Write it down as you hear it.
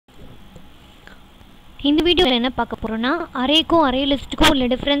இந்த வீடியோவில் என்ன பார்க்க போகிறோன்னா அரேக்கும் அரே லிஸ்ட்டுக்கும் உள்ள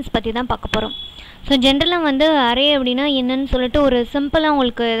டிஃப்ரென்ஸ் பற்றி தான் பார்க்க போகிறோம். ஸோ ஜென்ரலாக வந்து அரே அப்படின்னா என்னன்னு சொல்லிட்டு ஒரு சிம்பிளாக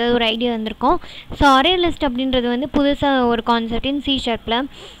உங்களுக்கு ஏதாவது ஒரு ஐடியா வந்திருக்கும். ஸோ அரே லிஸ்ட் அப்படின்றது வந்து புதுசாக ஒரு கான்செப்ட் இன் C#.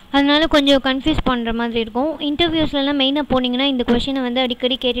 அதனால கொஞ்சம் கன்ஃபியூஸ் பண்ணுற மாதிரி இருக்கும். இன்டர்வியூஸ்லாம் மெயினாக போனீங்கன்னா இந்த கொஷினை வந்து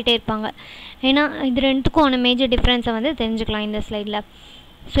அடிக்கடி கேட்டுகிட்டே இருப்பாங்க. ஏன்னா இது ரெண்டுக்கும் ஆன மேஜர் டிஃப்ரென்ஸை வந்து தெரிஞ்சுக்கலாம் இந்த ஸ்லைடில்.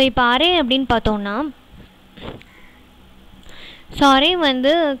 ஸோ இப்போ அரே அப்படின்னு பார்த்தோன்னா ஸோ அரே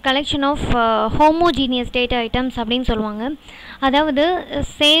வந்து collection of homogeneous data items அப்படின்னு சொல்லுவாங்க. அதாவது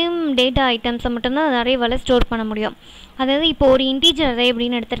சேம் டேட்டா ஐட்டம்ஸை மட்டும்தான் அது அரேவால் ஸ்டோர் பண்ண முடியும். அதாவது இப்போ ஒரு இன்டீஜர் அரே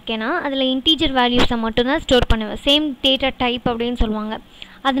அப்படின்னு எடுத்திருக்கேன்னா அதில் இன்டீஜர் வேல்யூஸை மட்டும்தான் ஸ்டோர் பண்ணுவேன். சேம் டேட்டா டைப் அப்படின்னு சொல்லுவாங்க.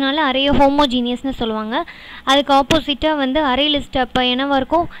 அதனால அரே ஹோமோஜீனியஸ்னு சொல்லுவாங்க. அதுக்கு ஆப்போசிட்டாக வந்து அரே லிஸ்ட் அப்போ என்னவாக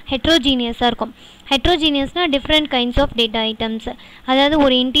இருக்கும், ஹெட்ரோஜீனியஸாக இருக்கும். ஹெட்ரோஜீனியஸ்னால் different kinds of data items. அதாவது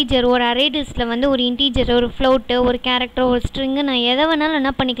ஒரு இன்டீஜர், ஒரு அரே லிஸ்ட்டில் வந்து ஒரு இன்டீஜர், ஒரு ஃப்ளோட்டு, ஒரு கேரக்டர், ஒரு ஸ்ட்ரிங்கு நான் எதை வேணாலும்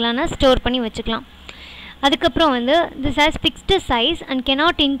என்ன பண்ணிக்கலாம்னா ஸ்டோர் பண்ணி வச்சுக்கலாம். அதுக்கப்புறம் வந்து this has fixed size and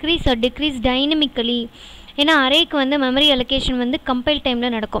cannot increase or decrease dynamically. ஏன்னா அரேக்கு வந்து மெமரி அலோகேஷன் வந்து கம்பைல்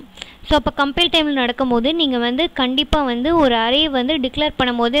டைமில் நடக்கும். ஸோ அப்போ கம்பைல் டைமில் நடக்கும்போது நீங்கள் வந்து கண்டிப்பாக வந்து ஒரு அரே வந்து டிக்ளேர்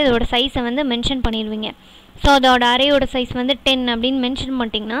பண்ணும்போது அதோட சைஸை வந்து மென்ஷன் பண்ணிடுவீங்க. ஸோ அதோட அரேயோட சைஸ் வந்து 10 அப்படின்னு மென்ஷன்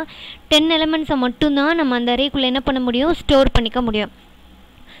பண்ணிட்டீங்கன்னா 10 எலிமெண்ட்ஸை மட்டும்தான் நம்ம அந்த அரேக்குள்ளே என்ன பண்ண முடியும், ஸ்டோர் பண்ணிக்க முடியும்.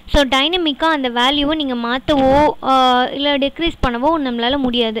 ஸோ டைனமிக்காக அந்த வேல்யூவை நீங்கள் மாற்றவோ இல்லை டிக்ரீஸ் பண்ணவோ நம்மளால்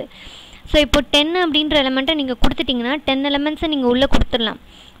முடியாது. ஸோ இப்போ 10 அப்படின்ற எலிமெண்ட்டை நீங்கள் கொடுத்துட்டிங்கன்னா 10 எலிமெண்ட்ஸை நீங்கள் உள்ளே கொடுத்துடலாம்.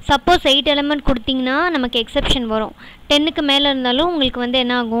 சப்போஸ் 8 எலிமெண்ட் கொடுத்தீங்கன்னா நமக்கு எக்ஸப்ஷன் வரும். 10க்கு மேலே இருந்தாலும் உங்களுக்கு வந்து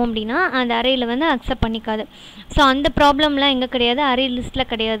என்ன ஆகும் அப்படின்னா அந்த அரேயில் வந்து அக்செப்ட் பண்ணிக்காது. ஸோ அந்த ப்ராப்ளம்லாம் எங்கே கிடையாது, அரே லிஸ்ட்டில்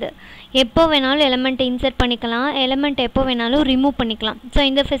கிடையாது. எப்போ வேணாலும் எலிமெண்ட்டை இன்சர்ட் பண்ணிக்கலாம், எலிமெண்ட் எப்போ வேணாலும் ரிமூவ் பண்ணிக்கலாம். ஸோ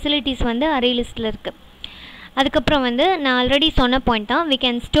இந்த ஃபெசிலிட்டிஸ் வந்து அரே லிஸ்ட்டில் இருக்குது. அதுக்கப்புறம் வந்து நான் ஆல்ரெடி சொன்ன பாயிண்ட் தான், we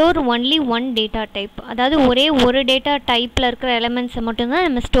can store only one data type. அதாவது ஒரே ஒரு டேட்டா டைப்பில் இருக்கிற எலிமெண்ட்ஸை மட்டும்தான்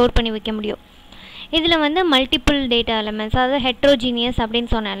நம்ம ஸ்டோர் பண்ணி வைக்க முடியும். இதில் வந்து மல்டிபிள் டேட்டா எலிமெண்ட்ஸ், அதாவது ஹெட்ரோஜீனியஸ் அப்படின்னு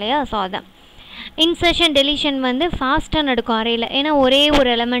சொன்னேன் இல்லையா. ஸோ அதான் இன்சர்ஷன் டெலிஷன் வந்து ஃபாஸ்ட்டாக நடக்கும் அரேயில். ஏன்னா ஒரே ஒரு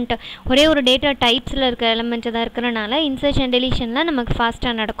எலிமெண்ட், ஒரே ஒரு டேட்டா டைப்ஸில் இருக்கிற எலிமெண்ட்ஸ் தான் இருக்கிறனால இன்சர்ஷன் டெலிஷன்லாம் நமக்கு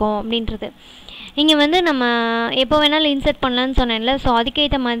ஃபாஸ்ட்டாக நடக்கும் அப்படின்றது. இங்கே வந்து நம்ம எப்போ வேணாலும் இன்சர்ட் பண்ணலான்னு சொன்னேன்ல. ஸோ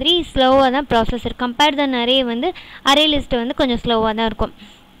அதுக்கேற்ற மாதிரி ஸ்லோவாக தான் ப்ராசஸ் இருக்குது. கம்பேர் தன் அரே வந்து அரே லிஸ்ட்டு வந்து கொஞ்சம் ஸ்லோவாக தான் இருக்கும்.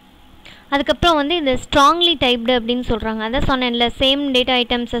 அதுக்கப்புறம் வந்து இது ஸ்ட்ராங்லி டைப்டு அப்படின்னு சொல்கிறாங்க. அதான் சொன்னேன்ல, சேம் டேட்டா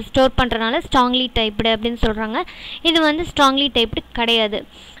ஐட்டம்ஸை ஸ்டோர் பண்ணுறனால ஸ்ட்ராங்லி டைப்டு அப்படின்னு சொல்கிறாங்க. இது வந்து ஸ்ட்ராங்லி டைப்டு கிடையாது.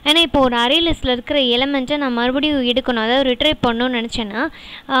 ஏன்னா இப்போ ஒரு அரே லிஸ்ட்டில் இருக்கிற எலிமெண்ட்டை நான் மறுபடியும் எடுக்கணும், அதாவது ரிட்ரைவ் பண்ணணும்னு நினச்சேன்னா,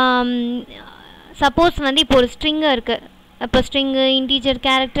 சப்போஸ் வந்து இப்போ ஒரு ஸ்ட்ரிங்காக இருக்குது, இப்போ ஸ்ட்ரிங்கு, இன்டீஜர்,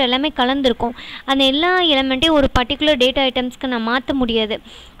 கேரக்டர் எல்லாமே கலந்துருக்கும். அந்த எல்லா எலிமெண்ட்டையும் ஒரு பர்டிகுலர் டேட்டா ஐட்டம்ஸ்க்கு நான் மாற்ற முடியாது.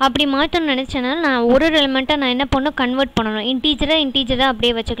 அப்படி மாற்றணும்னு நினச்சேன்னா நான் ஒரு எலிமெண்ட்டை நான் என்ன பண்ணணும், கன்வெர்ட் பண்ணணும். இன்டீஜராக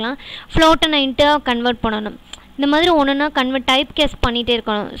அப்படியே வச்சுக்கலாம், ஃப்ளோட்டை நான் இன்ட்டாக கன்வெர்ட் பண்ணணும். இந்த மாதிரி ஒன்றுனா கன்வெர்ட் டைப் கேஸ் பண்ணிகிட்டே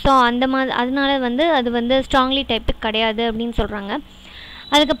இருக்கணும். ஸோ அந்த மாதிரி அதனால வந்து அது வந்து ஸ்ட்ராங்லி டைப்பு கிடையாது அப்படின்னு சொல்கிறாங்க.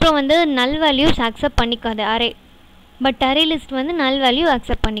 அதுக்கப்புறம் வந்து நல் values accept பண்ணிக்காது array, but array list வந்து நல் வேல்யூ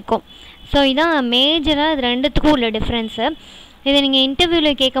அக்செப்ட் பண்ணிக்கும். ஸோ இதான் மேஜராக இது ரெண்டுத்துக்கும் உள்ள டிஃப்ரென்ஸு. இதை நீங்கள்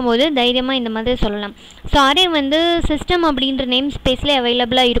இன்டர்வியூவில் கேட்கும்போது தைரியமாக இந்த மாதிரி சொல்லலாம். ஸோ அரே வந்து சிஸ்டம் அப்படின்ற நேம் ஸ்பேஸ்லேயே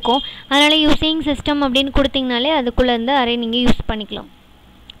அவைலபிளாக இருக்கும். அதனால் யூஸிங் சிஸ்டம் அப்படின்னு கொடுத்தீங்கனாலே அதுக்குள்ளே இருந்து அரே நீங்கள் யூஸ் பண்ணிக்கலாம்.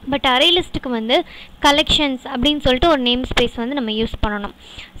 பட் அரே லிஸ்ட்டுக்கு வந்து கலெக்ஷன்ஸ் அப்படின்னு சொல்லிட்டு ஒரு நேம் ஸ்பேஸ் வந்து நம்ம யூஸ் பண்ணணும்.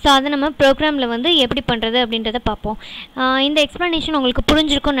 ஸோ அதை நம்ம ப்ரோக்ராமில் வந்து எப்படி பண்ணுறது அப்படின்றத பார்ப்போம். இந்த எக்ஸ்ப்ளனேஷன் உங்களுக்கு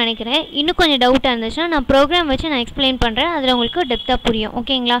புரிஞ்சிருக்கும்னு நினைக்கிறேன். இன்னும் கொஞ்சம் டவுட்டாக இருந்துச்சுன்னா நான் ப்ரோக்ராம் வச்சு நான் எக்ஸ்பிளைன் பண்ணுறேன், அதில் உங்களுக்கு டெப்த்தாக புரியும்.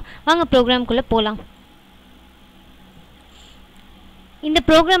 ஓகேங்களா, வாங்க ப்ரோக்ராம்குள்ளே போகலாம். இந்த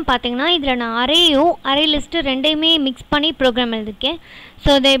ப்ரோக்ராம் பார்த்தீங்கன்னா இதில் நான் அரேயும் அரே லிஸ்ட்டு ரெண்டையுமே மிக்ஸ் பண்ணி ப்ரோக்ராம் எழுதியிருக்கேன். ஸோ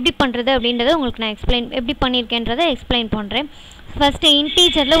அதை எப்படி பண்ணுறது அப்படின்றத உங்களுக்கு நான் எப்படி பண்ணியிருக்கேன்றதை எக்ஸ்பிளைன் பண்ணுறேன். ஃபஸ்ட்டு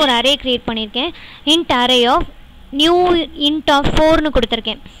இன்டீஜரில் ஒரு அரே க்ரியேட் பண்ணியிருக்கேன். Int array of new int of 4னு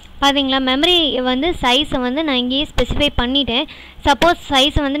கொடுத்துருக்கேன். பார்த்தீங்களா, மெமரி வந்து சைஸை வந்து நான் இங்கேயே ஸ்பெசிஃபை பண்ணிவிட்டேன். சப்போஸ்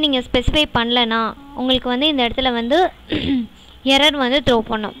சைஸை வந்து நீங்கள் ஸ்பெசிஃபை பண்ணலன்னா உங்களுக்கு வந்து இந்த இடத்துல வந்து எரர் வந்து த்ரோ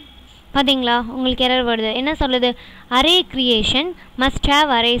பண்ணும். பார்த்தீங்களா, உங்களுக்கு எரர் வருது. என்ன சொல்லுது, array creation must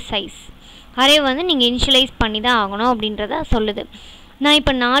have array size. Array வந்து நீங்கள் இனிஷியலைஸ் பண்ணி தான் ஆகணும் அப்படின்றத சொல்லுது. நான்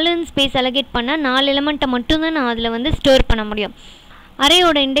இப்போ 4 ஸ்பேஸ் அலோகேட் பண்ணால் 4 எலிமெண்ட்டை மட்டும்தான் நான் அதில் வந்து ஸ்டோர் பண்ண முடியும்.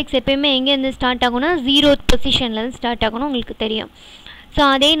 அரேயோட இண்டெக்ஸ் எப்போயுமே எங்கேருந்து ஸ்டார்ட் ஆகும்னா 0th பொசிஷன்லேருந்து ஸ்டார்ட் ஆகணும், உங்களுக்கு தெரியும். ஸோ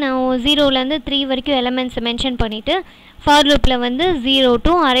அதே நான் 0லேருந்து 3 வரைக்கும் எலிமெண்ட்ஸை மென்ஷன் பண்ணிவிட்டு ஃபார் லூப்பில் வந்து 0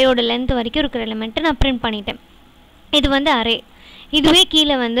 to அரேயோட லென்த் வரைக்கும் இருக்கிற எலிமெண்ட்டை நான் பிரிண்ட் பண்ணிட்டேன். இது வந்து அரே. இதுவே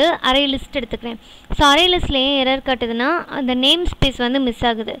கீழே வந்து அரே லிஸ்ட் எடுத்துக்கிறேன். ஸோ அரே லிஸ்ட்லேயே எரர் காட்டுதுன்னா அந்த நேம் ஸ்பேஸ் வந்து மிஸ்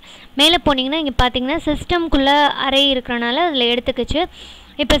ஆகுது. மேலே போனீங்கன்னா இங்கே பார்த்தீங்கன்னா சிஸ்டம்குள்ளே அரே இருக்கிறனால அதில் எடுத்துக்கிச்சு.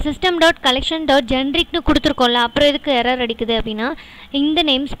 இப்போ system.collection.generic கொடுத்துருக்கோம்ல, அப்புறம் எதுக்கு எரர் அடிக்குது அப்படின்னா, இந்த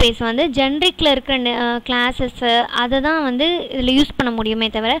நேம் ஸ்பேஸ் வந்து ஜென்ரிக்கில் இருக்கிற கிளாஸஸ்ஸு அதை தான் வந்து இதில் யூஸ் பண்ண முடியுமே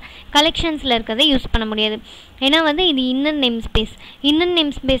தவிர கலெக்ஷன்ஸில் இருக்கிறத யூஸ் பண்ண முடியாது. ஏன்னா வந்து இது இன்னர்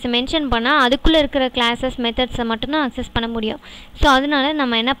நேம் ஸ்பேஸை மென்ஷன் பண்ணால் அதுக்குள்ளே இருக்கிற கிளாஸஸ் மெத்தட்ஸை மட்டும்தான் அக்சஸ் பண்ண முடியும். ஸோ அதனால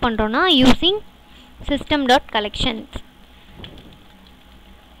நம்ம என்ன பண்ணுறோன்னா யூஸிங் system.collections.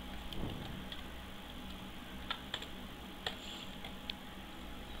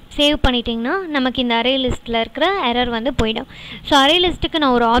 சேவ் பண்ணிட்டிங்கன்னா நமக்கு இந்த அரே லிஸ்ட்டில் இருக்கிற எரர் வந்து போயிடும். ஸோ அரே லிஸ்ட்டுக்கு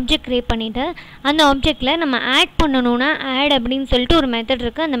நான் ஒரு ஆப்ஜெக்ட் க்ரியேட் பண்ணிவிட்டேன். அந்த ஆப்ஜெக்டில் நம்ம ஆட் பண்ணணுன்னா ஆட் அப்படின்னு சொல்லிட்டு ஒரு மெத்தட்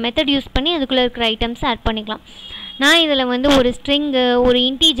இருக்குது. அந்த மெத்தட் யூஸ் பண்ணி அதுக்குள்ளே இருக்கிற ஐட்டம்ஸை ஆட் பண்ணிக்கலாம். நான் இதில் வந்து ஒரு ஸ்ட்ரிங்கு, ஒரு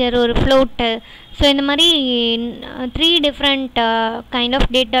இன்டீஜர், ஒரு ஃப்ளோட்டு, ஸோ இந்த மாதிரி 3 டிஃப்ரெண்ட் கைண்ட் ஆஃப்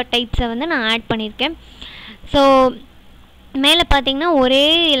டேட்டா டைப்ஸை வந்து நான் ஆட் பண்ணியிருக்கேன். ஸோ மேலே பார்த்தீங்கன்னா ஒரே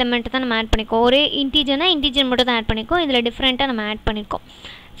எலிமெண்ட்டை தான் நம்ம ஆட் பண்ணிக்கோம். ஒரே இன்டீஜர் மட்டும் தான் ஆட் பண்ணிக்கோம். இதில் டிஃப்ரெண்ட்டாக நம்ம ஆட் பண்ணியிருக்கோம்.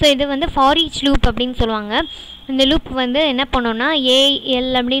 ஸோ இது வந்து ஃபார் ஈச் லூப் அப்படின்னு சொல்லுவாங்க. இந்த லூப் வந்து என்ன பண்ணோன்னா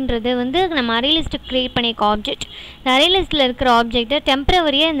ஏஎல் அப்படின்றது வந்து நம்ம அரே லிஸ்ட்டுக்கு க்ரியேட் பண்ணியிருக்க ஆப்ஜெக்ட். இந்த அரே லிஸ்ட்டில் இருக்கிற ஆப்ஜெக்ட்டை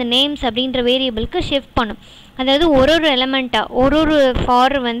டெம்பரவரியாக இந்த நேம்ஸ் அப்படின்ற வேரியபிளுக்கு ஷிஃப்ட் பண்ணும். அதாவது ஒரு எலிமெண்ட்டாக ஒரு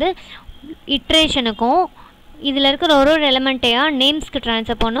ஃபார் வந்து இட்ரேஷனுக்கும் இதில் இருக்கிற ஒரு எலிமெண்ட்டையாக நேம்ஸ்க்கு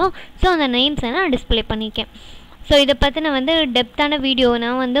ட்ரான்ஸ்ஃபர் பண்ணும். ஸோ அந்த நேம்ஸை நான் டிஸ்பிளே பண்ணியிருக்கேன். ஸோ இதை பற்றின வந்து டெப்த்தான வீடியோ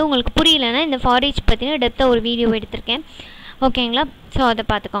நான் வந்து உங்களுக்கு புரியலைன்னா இந்த ஃபார் ஈச் பற்றின டெப்த்தாக ஒரு வீடியோ எடுத்திருக்கேன். ஓகேங்களா? ஸோ அதை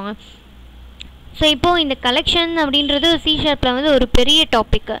பார்த்துக்கோங்க. ஸோ இப்போது இந்த கலெக்ஷன் அப்படின்றது C#ல் வந்து ஒரு பெரிய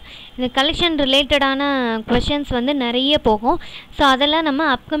டாப்பிக்கு. இந்த கலெக்ஷன் ரிலேட்டடான கொஷின்ஸ் வந்து நிறைய போகும். ஸோ அதெல்லாம் நம்ம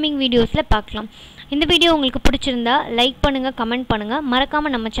அப்கமிங் வீடியோஸில் பார்க்கலாம். இந்த வீடியோ உங்களுக்கு பிடிச்சிருந்தா லைக் பண்ணுங்கள், கமெண்ட் பண்ணுங்கள்,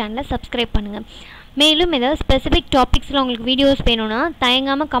 மறக்காமல் நம்ம சேனலை சப்ஸ்கிரைப் பண்ணுங்கள். மேலும் ஏதாவது ஸ்பெசிஃபிக் டாபிக்ஸில் உங்களுக்கு வீடியோஸ் வேணும்னா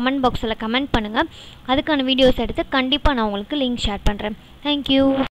தயங்காமல் கமெண்ட் பாக்ஸில் கமெண்ட் பண்ணுங்கள். அதுக்கான வீடியோஸ் எடுத்து கண்டிப்பாக நான் உங்களுக்கு லிங்க் ஷேர் பண்ணுறேன். தேங்க்யூ.